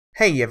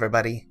Hey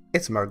everybody,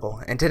 it's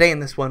Murgle, and today in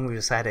this one we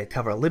decided to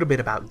cover a little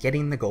bit about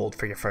getting the gold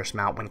for your first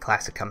mount when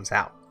Classic comes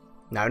out.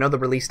 Now I know the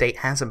release date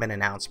hasn't been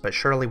announced, but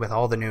surely with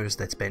all the news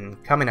that's been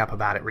coming up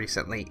about it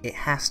recently, it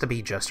has to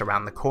be just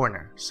around the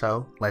corner,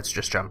 so let's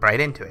just jump right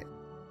into it.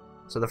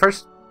 So the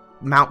first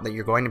mount that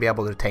you're going to be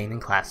able to obtain in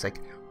Classic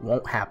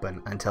won't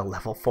happen until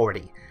level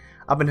 40.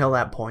 Up until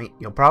that point,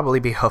 you'll probably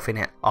be hoofing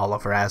it all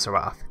over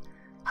Azeroth.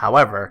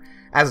 However,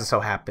 as it so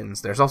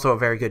happens, there's also a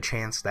very good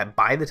chance that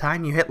by the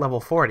time you hit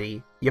level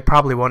 40, you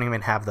probably won't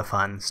even have the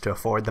funds to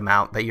afford the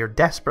mount that you're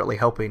desperately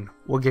hoping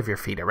will give your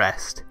feet a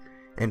rest.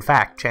 In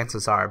fact,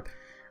 chances are,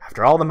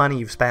 after all the money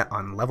you've spent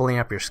on leveling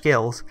up your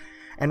skills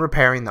and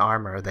repairing the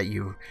armor that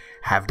you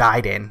have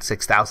died in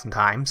 6,000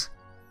 times,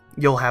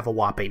 you'll have a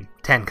whopping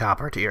 10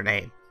 copper to your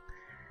name.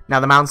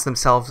 Now the mounts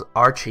themselves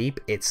are cheap.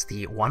 It's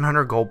the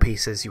 100 gold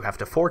pieces you have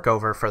to fork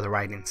over for the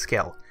riding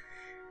skill.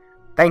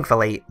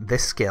 Thankfully,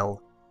 this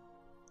skill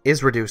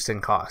is reduced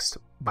in cost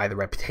by the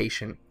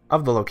reputation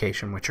of the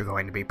location which you're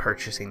going to be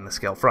purchasing the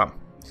skill from.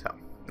 So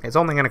it's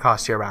only going to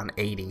cost you around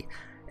 80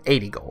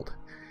 gold.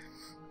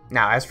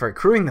 Now as for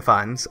accruing the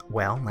funds,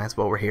 well, that's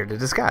what we're here to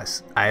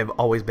discuss. I've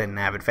always been an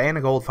avid fan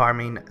of gold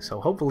farming,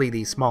 so hopefully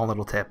these small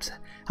little tips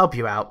help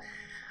you out.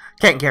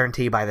 Can't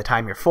guarantee by the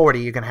time you're 40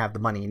 you're going to have the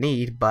money you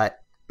need, but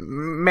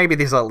maybe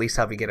these will at least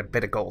help you get a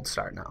bit of gold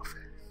starting off.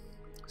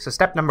 So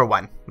step number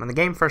 1, when the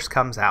game first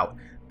comes out,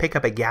 pick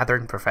up a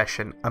gathering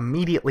profession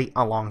immediately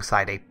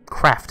alongside a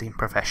crafting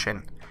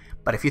profession.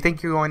 But if you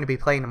think you're going to be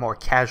playing a more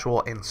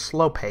casual and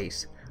slow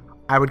pace,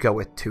 I would go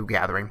with 2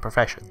 gathering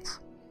professions.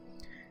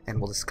 And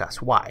we'll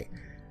discuss why.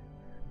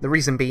 The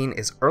reason being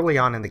is early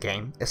on in the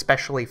game,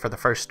 especially for the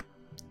first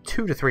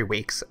 2 to 3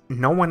 weeks,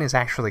 no one is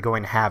actually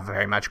going to have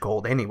very much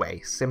gold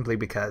anyway, simply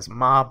because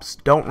mobs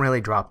don't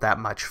really drop that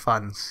much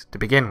funds to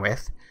begin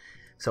with.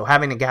 So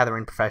having a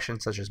gathering profession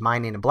such as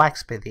mining and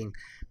blacksmithing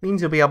means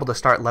you'll be able to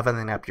start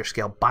leveling up your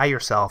skill by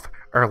yourself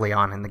early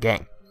on in the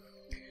game.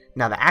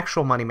 Now the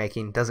actual money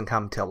making doesn't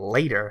come till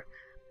later,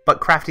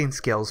 but crafting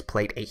skills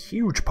played a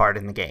huge part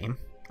in the game.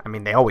 I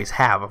mean, they always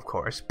have, of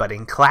course, but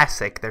in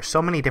Classic there's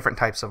so many different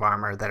types of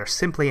armor that are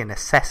simply a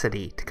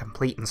necessity to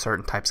complete in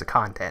certain types of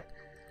content.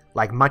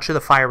 Like much of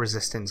the fire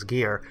resistance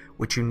gear,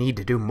 which you need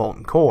to do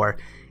Molten Core,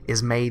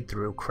 is made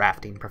through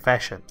crafting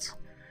professions.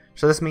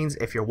 So this means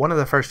if you're one of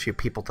the first few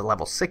people to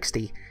level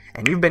 60,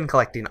 and you've been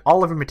collecting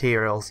all of your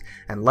materials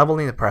and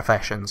leveling the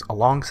professions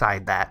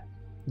alongside that,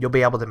 you'll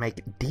be able to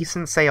make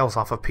decent sales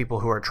off of people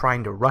who are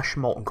trying to rush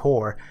Molten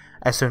Core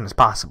as soon as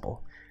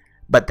possible.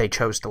 But they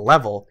chose to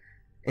level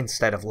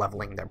instead of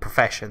leveling their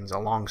professions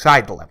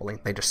alongside the leveling.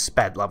 They just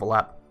sped level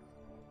up.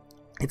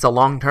 It's a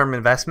long-term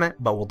investment,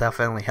 but will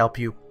definitely help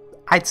you,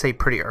 I'd say,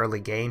 pretty early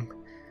game.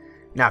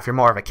 Now if you're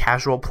more of a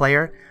casual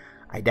player,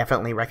 I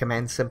definitely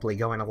recommend simply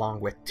going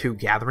along with 2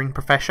 gathering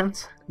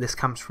professions. This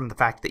comes from the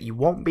fact that you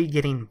won't be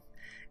getting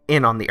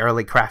in on the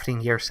early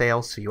crafting gear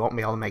sales, so you won't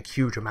be able to make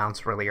huge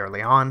amounts really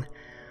early on.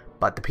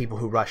 But the people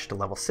who rush to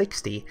level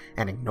 60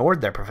 and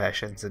ignored their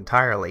professions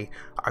entirely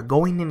are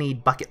going to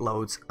need bucket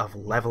loads of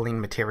leveling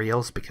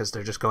materials because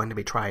they're just going to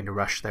be trying to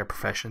rush their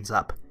professions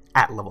up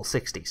at level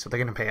 60. So they're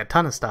going to pay a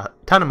ton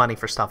of money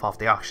for stuff off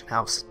the auction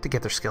house to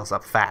get their skills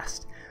up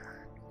fast.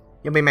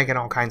 You'll be making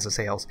all kinds of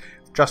sales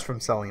just from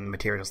selling the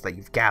materials that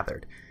you've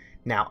gathered.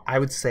 Now, I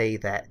would say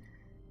that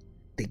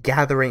the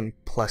gathering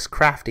plus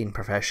crafting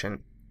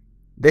profession,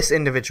 this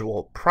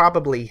individual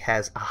probably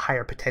has a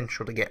higher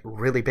potential to get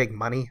really big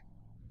money,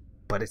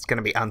 but it's going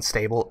to be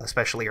unstable,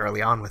 especially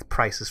early on with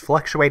prices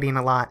fluctuating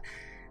a lot.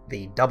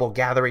 The double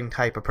gathering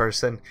type of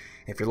person,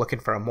 if you're looking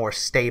for a more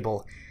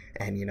stable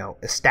and,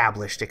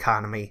 established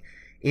economy,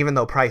 even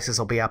though prices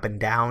will be up and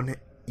down,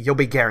 you'll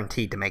be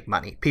guaranteed to make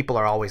money. People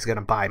are always going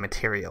to buy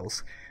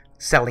materials.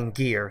 Selling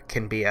gear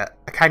can be a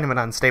kind of an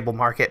unstable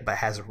market, but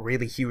has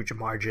really huge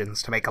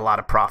margins to make a lot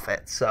of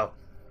profit. So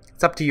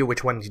it's up to you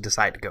which one you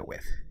decide to go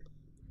with.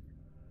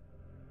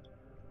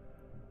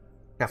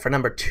 Now for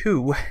number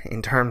 2,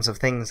 in terms of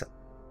things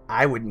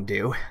I wouldn't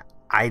do,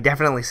 I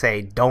definitely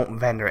say don't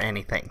vendor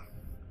anything.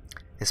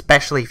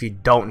 Especially if you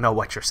don't know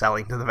what you're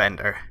selling to the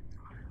vendor.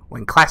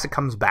 When Classic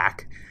comes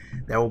back,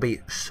 there will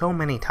be so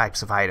many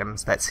types of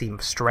items that seem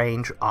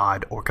strange,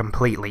 odd, or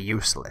completely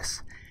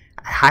useless.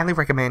 I highly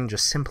recommend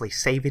just simply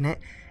saving it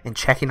and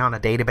checking on a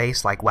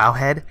database like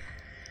Wowhead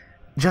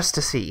just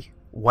to see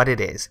what it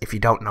is if you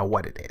don't know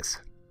what it is.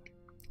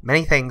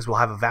 Many things will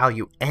have a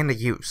value and a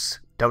use.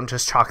 Don't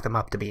just chalk them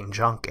up to being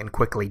junk and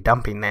quickly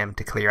dumping them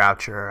to clear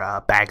out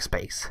your bag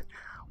space.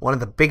 One of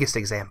the biggest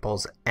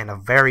examples, and a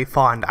very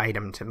fond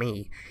item to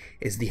me,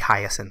 is the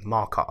Hyacinth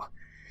Macaw.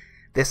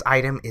 This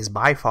item is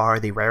by far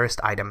the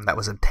rarest item that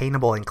was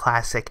obtainable in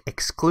Classic,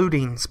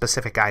 excluding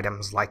specific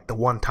items like the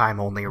one-time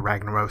only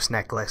Ragnaros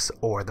necklace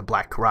or the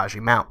Black Karaji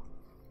mount.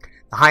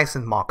 The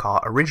Hyacinth Macaw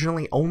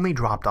originally only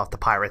dropped off the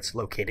pirates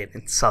located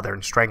in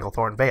southern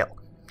Stranglethorn Vale.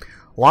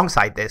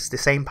 Alongside this, the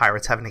same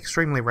pirates have an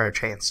extremely rare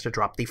chance to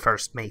drop the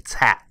First Mate's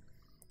Hat.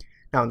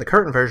 Now in the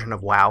current version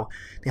of WoW,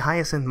 the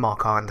Hyacinth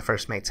Macaw and the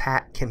First Mate's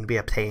Hat can be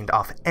obtained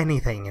off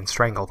anything in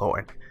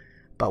Stranglethorn.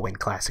 but when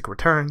Classic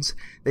returns,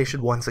 they should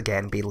once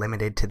again be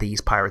limited to these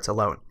pirates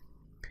alone.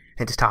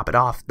 And to top it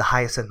off, the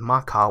Hyacinth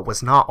Macaw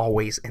was not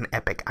always an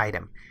epic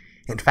item.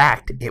 In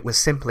fact, it was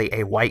simply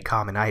a white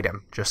common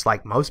item, just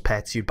like most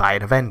pets you'd buy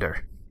at a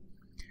vendor.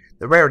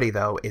 The rarity,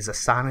 though, is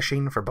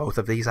astonishing for both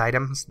of these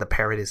items. The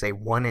parrot is a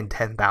 1 in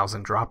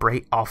 10,000 drop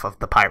rate off of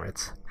the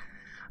pirates.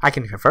 I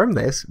can confirm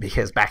this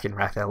because back in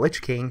Wrath of the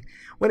Lich King,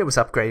 when it was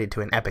upgraded to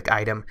an epic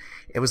item,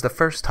 it was the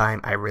first time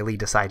I really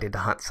decided to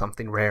hunt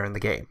something rare in the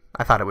game.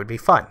 I thought it would be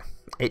fun.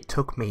 It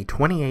took me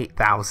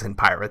 28,000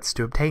 pirates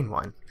to obtain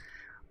one.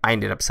 I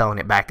ended up selling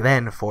it back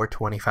then for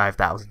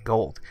 25,000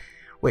 gold,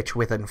 which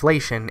with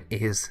inflation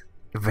is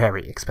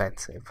very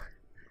expensive.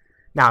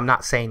 Now, I'm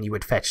not saying you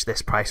would fetch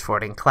this price for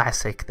it in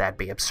Classic, that'd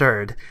be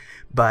absurd,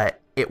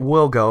 but it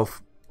will go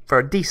for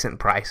a decent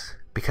price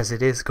because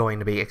it is going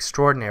to be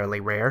extraordinarily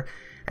rare,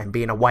 and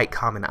being a white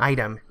common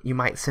item, you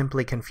might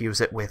simply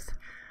confuse it with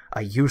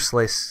a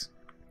useless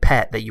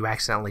pet that you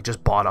accidentally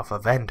just bought off a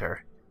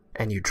vendor,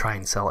 and you try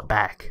and sell it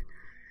back.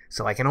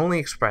 So I can only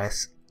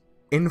express,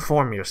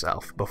 inform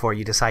yourself before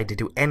you decide to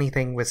do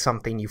anything with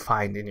something you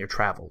find in your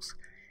travels.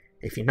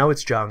 If you know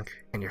it's junk,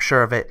 and you're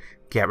sure of it,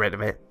 get rid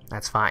of it,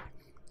 that's fine.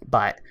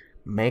 But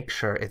make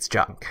sure it's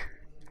junk.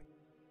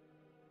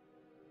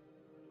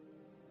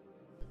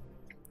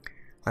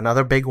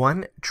 Another big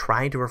one,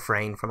 try to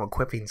refrain from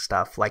equipping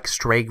stuff like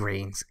stray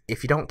greens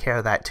if you don't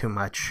care that too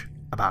much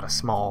about a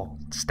small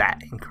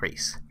stat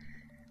increase.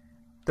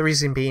 The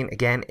reason being,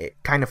 again, it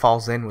kind of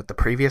falls in with the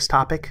previous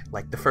topic,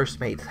 like the First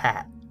Mate's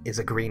hat is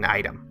a green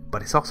item,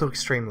 but it's also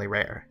extremely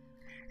rare.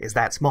 Is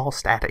that small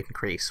stat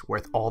increase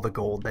worth all the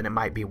gold that it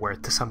might be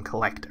worth to some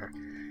collector?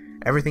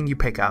 Everything you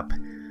pick up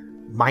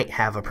might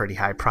have a pretty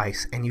high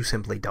price, and you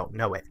simply don't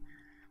know it.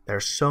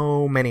 There's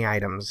so many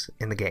items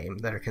in the game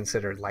that are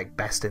considered like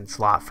best in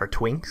slot for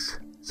twinks,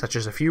 such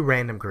as a few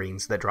random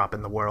greens that drop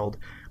in the world,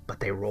 but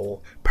they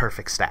roll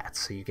perfect stats,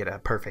 so you get a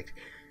perfect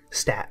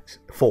stat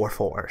 4-4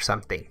 or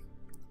something.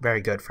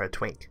 Very good for a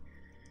twink.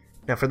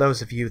 Now for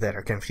those of you that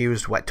are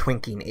confused what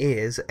twinking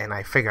is, and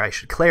I figure I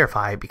should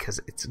clarify because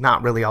it's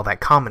not really all that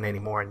common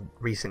anymore in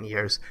recent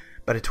years,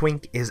 but a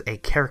twink is a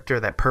character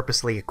that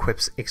purposely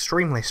equips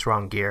extremely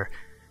strong gear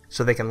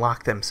so they can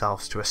lock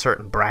themselves to a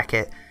certain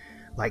bracket,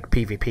 like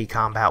PvP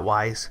combat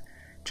wise,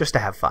 just to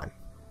have fun.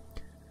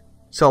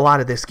 So a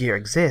lot of this gear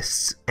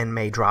exists and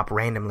may drop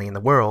randomly in the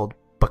world,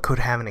 but could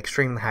have an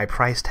extremely high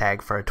price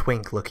tag for a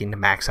twink looking to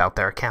max out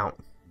their account.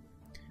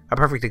 A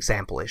perfect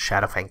example is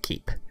Shadowfang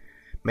Keep.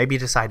 Maybe you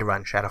decide to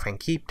run Shadowfang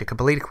Keep to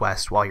complete a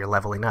quest while you're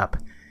leveling up.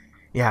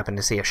 You happen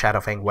to see a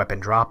Shadowfang weapon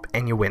drop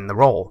and you win the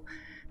roll.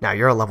 Now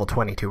you're a level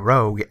 22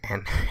 rogue,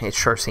 and it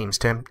sure seems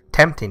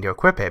tempting to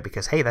equip it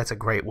because, hey, that's a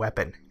great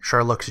weapon.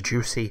 Sure looks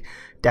juicy,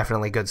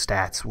 definitely good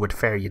stats, would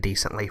fare you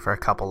decently for a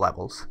couple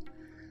levels.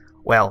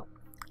 Well,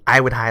 I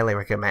would highly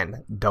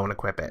recommend don't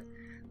equip it.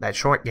 That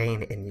short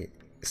gain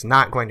is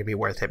not going to be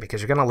worth it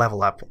because you're going to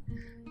level up,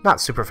 not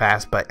super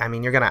fast, but I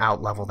mean you're going to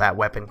out-level that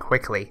weapon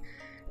quickly,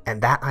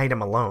 and that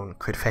item alone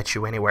could fetch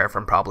you anywhere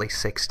from probably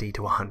 60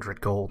 to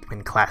 100 gold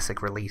when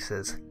Classic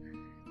releases.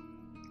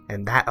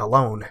 And that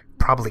alone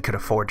probably could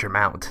afford your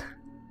mount.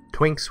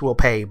 Twinks will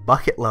pay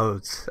bucket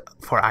loads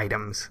for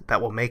items that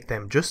will make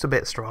them just a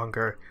bit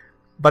stronger,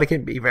 but it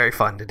can be very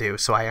fun to do,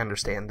 so I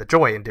understand the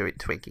joy in doing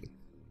twinking.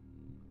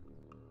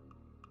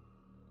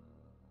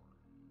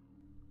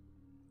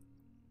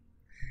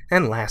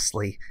 And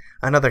lastly,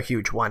 another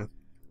huge one.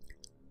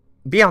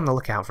 Be on the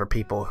lookout for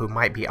people who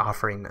might be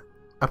offering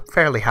a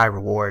fairly high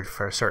reward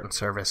for a certain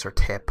service or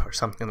tip or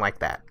something like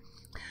that.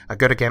 A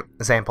good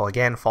example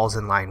again falls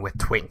in line with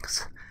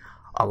twinks.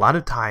 A lot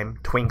of time,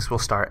 twinks will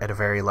start at a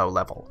very low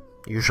level,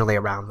 usually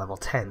around level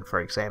 10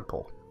 for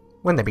example,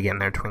 when they begin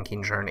their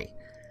twinking journey.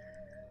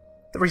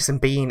 The reason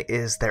being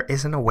is there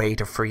isn't a way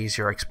to freeze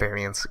your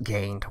experience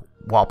gained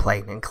while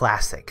playing in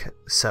Classic,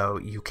 so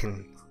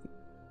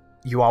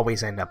you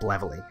always end up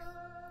leveling.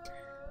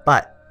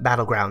 But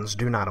Battlegrounds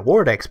do not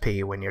award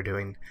XP when you're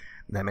doing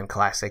them in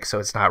Classic, so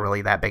it's not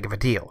really that big of a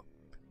deal.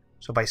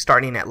 So by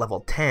starting at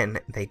level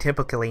 10, they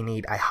typically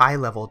need a high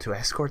level to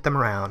escort them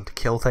around, to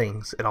kill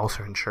things. It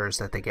also ensures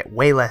that they get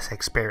way less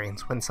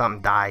experience when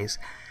something dies,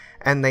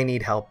 and they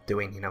need help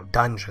doing,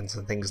 dungeons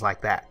and things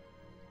like that.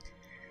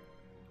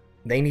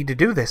 They need to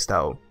do this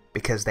though,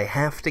 because they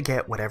have to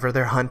get whatever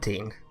they're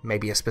hunting,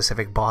 maybe a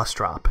specific boss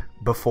drop,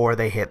 before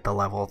they hit the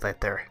level that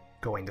they're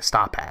going to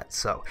stop at.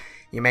 So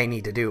you may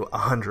need to do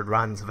 100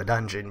 runs of a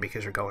dungeon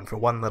because you're going for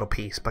one little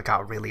piece but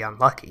got really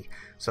unlucky.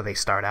 So they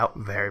start out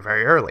very,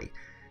 very early.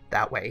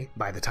 That way,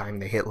 by the time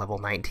they hit level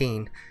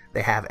 19,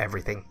 they have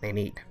everything they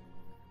need.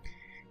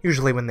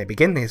 Usually when they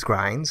begin these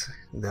grinds,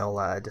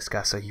 they'll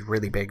discuss a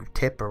really big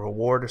tip or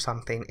reward or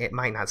something. It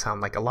might not sound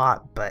like a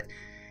lot, but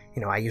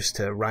I used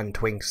to run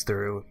twinks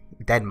through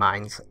dead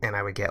mines, and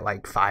I would get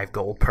like 5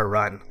 gold per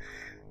run.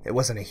 It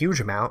wasn't a huge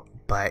amount,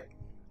 but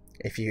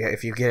if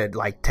you get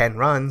like 10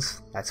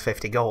 runs, that's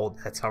 50 gold.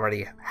 That's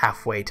already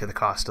halfway to the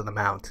cost of the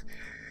mount.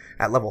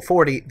 At level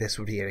 40, this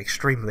would be an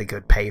extremely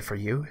good pay for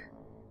you.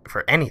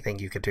 For anything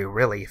you could do,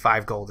 really.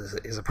 5 gold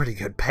is a pretty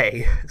good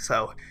pay.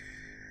 So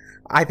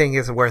I think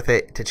it's worth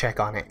it to check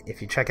on it.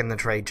 If you check in the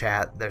trade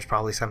chat, there's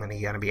probably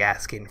somebody going to be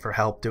asking for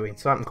help doing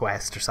some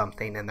quest or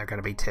something, and they're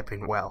going to be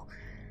tipping well.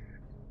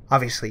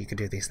 Obviously, you could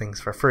do these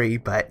things for free,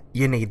 but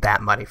you need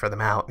that money for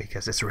them out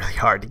because it's really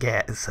hard to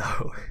get,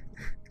 so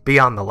be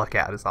on the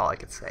lookout is all I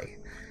could say.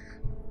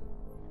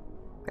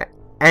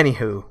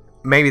 Anywho,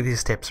 maybe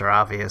these tips are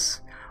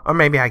obvious, or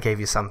maybe I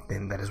gave you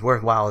something that is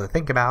worthwhile to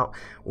think about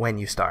when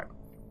you start.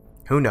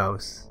 Who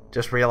knows?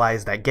 Just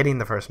realize that getting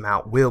the first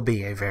mount will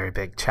be a very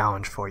big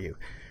challenge for you.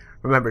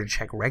 Remember to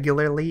check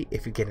regularly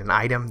if you get an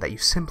item that you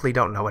simply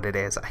don't know what it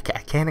is. I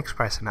can't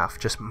express enough.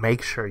 Just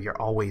make sure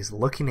you're always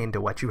looking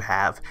into what you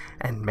have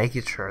and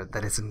making sure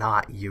that it's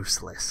not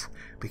useless.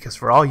 Because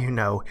for all you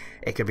know,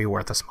 it could be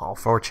worth a small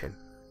fortune.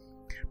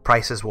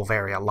 Prices will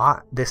vary a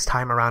lot this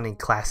time around in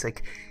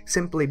Classic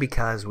simply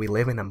because we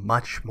live in a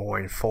much more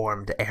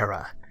informed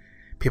era.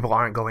 People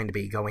aren't going to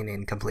be going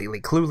in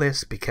completely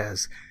clueless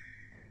because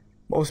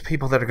most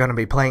people that are going to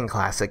be playing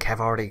Classic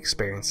have already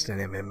experienced an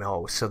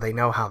MMO, so they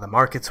know how the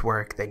markets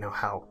work, they know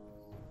how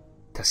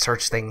to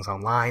search things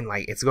online.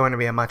 Like, it's going to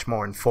be a much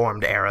more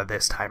informed era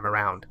this time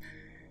around.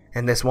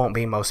 And this won't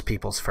be most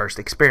people's first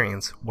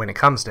experience when it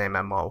comes to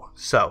MMO,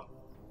 so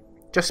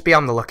just be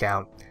on the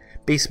lookout,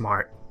 be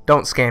smart,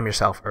 don't scam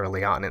yourself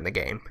early on in the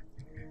game.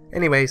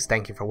 Anyways,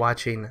 thank you for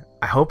watching,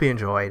 I hope you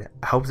enjoyed,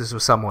 I hope this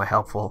was somewhat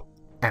helpful,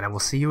 and I will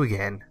see you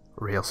again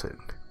real soon.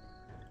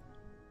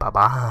 Bye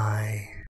bye.